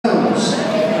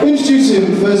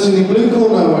Introducing first in the blue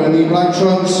corner wearing the black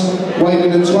trunks,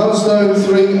 weighing in at 12 stone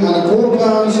 3¼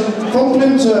 pounds, from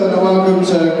Plimpton, a welcome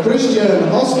to Christian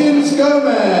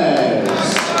Hoskin-Gomez.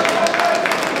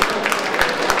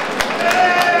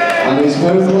 And he's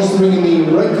co-fostering in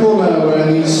the red corner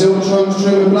wearing the silk trunks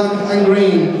trimmed with black and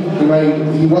green.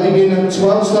 He weighed in at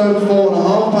 12 stone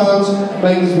 4½ pounds,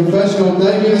 making his professional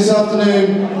debut this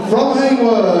afternoon from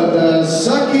Hayward,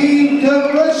 Saqib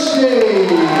Qureshi.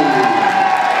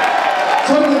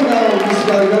 Total gold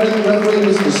display running referee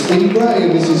Mr. Steve Gray,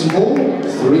 and this is for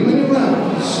 3-minute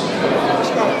rounds.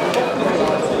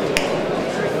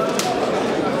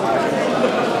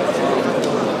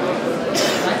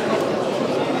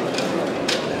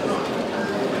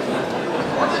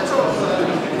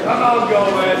 Come on,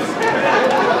 Gomez.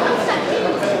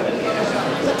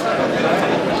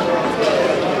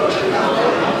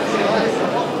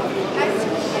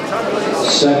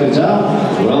 Seconds out,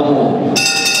 round one.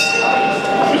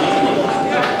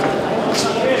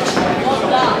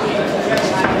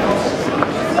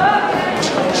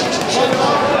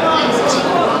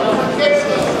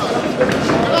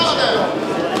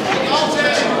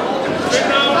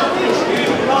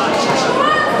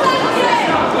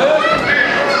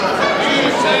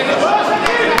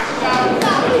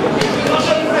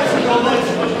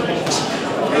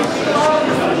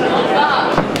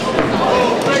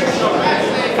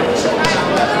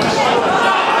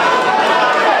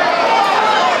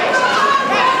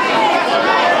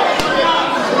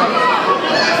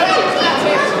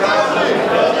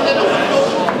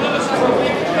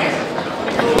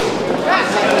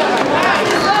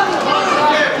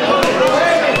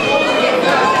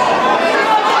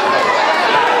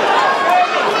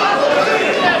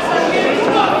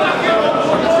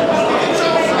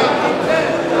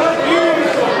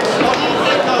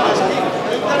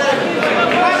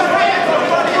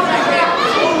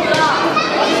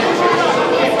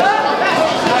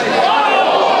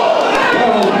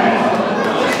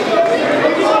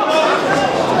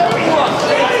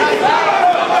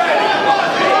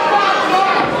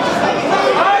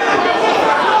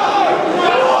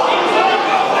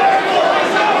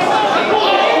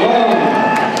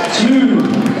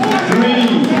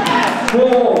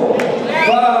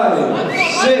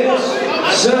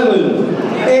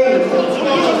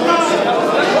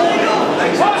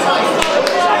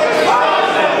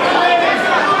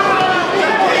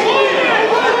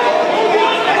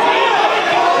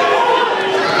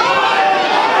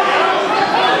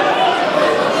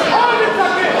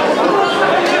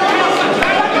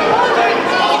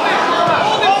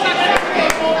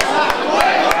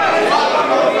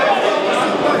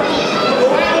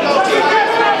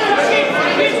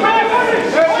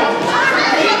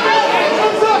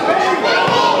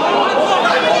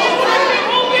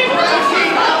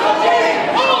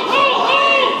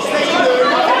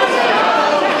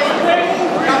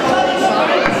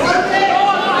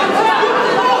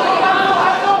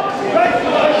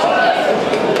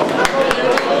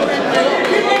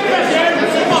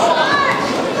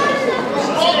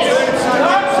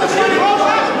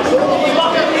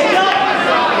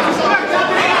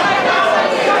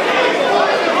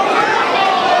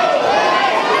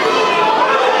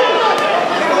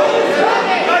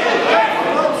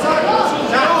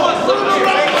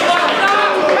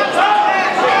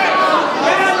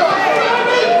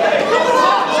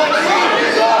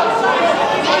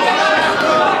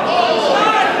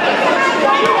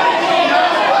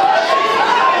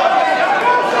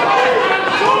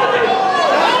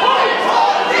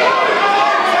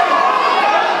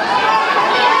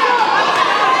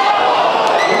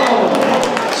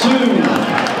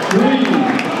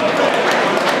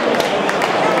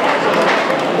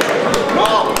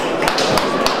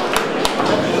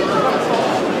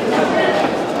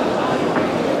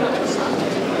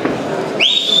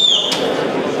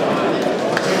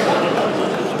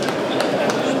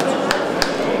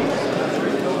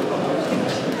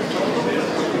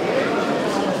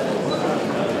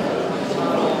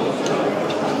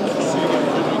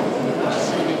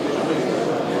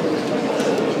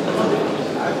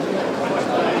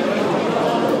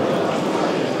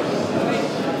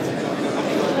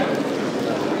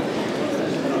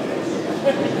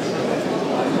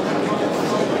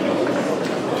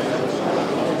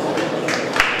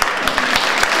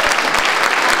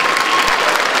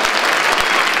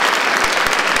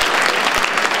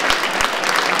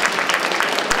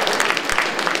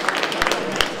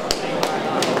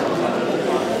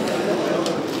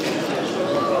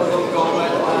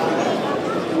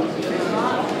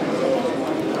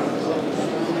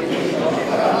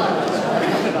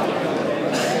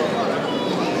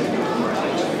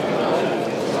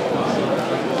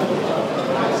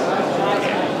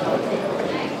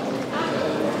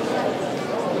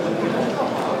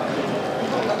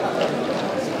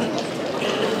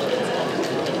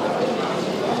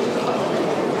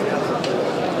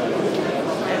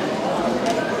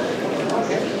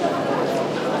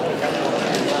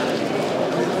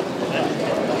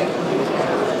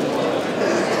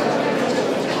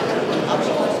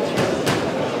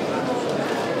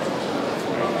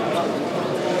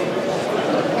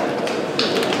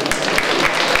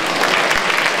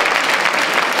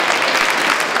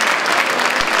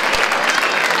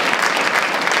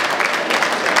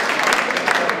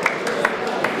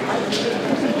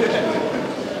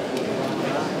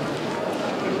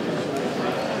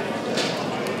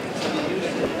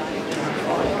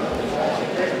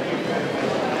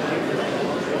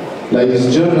 Ladies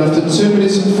and gentlemen, after 2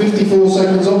 minutes and 54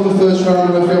 seconds of the first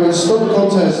round of the film stunt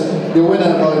contest, your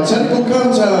winner by technical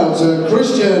count-out,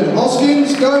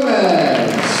 Hoskin-Gomez.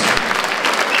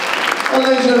 And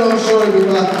ladies and gentlemen, I'm sure he'll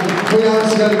be back. Put your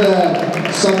hands together there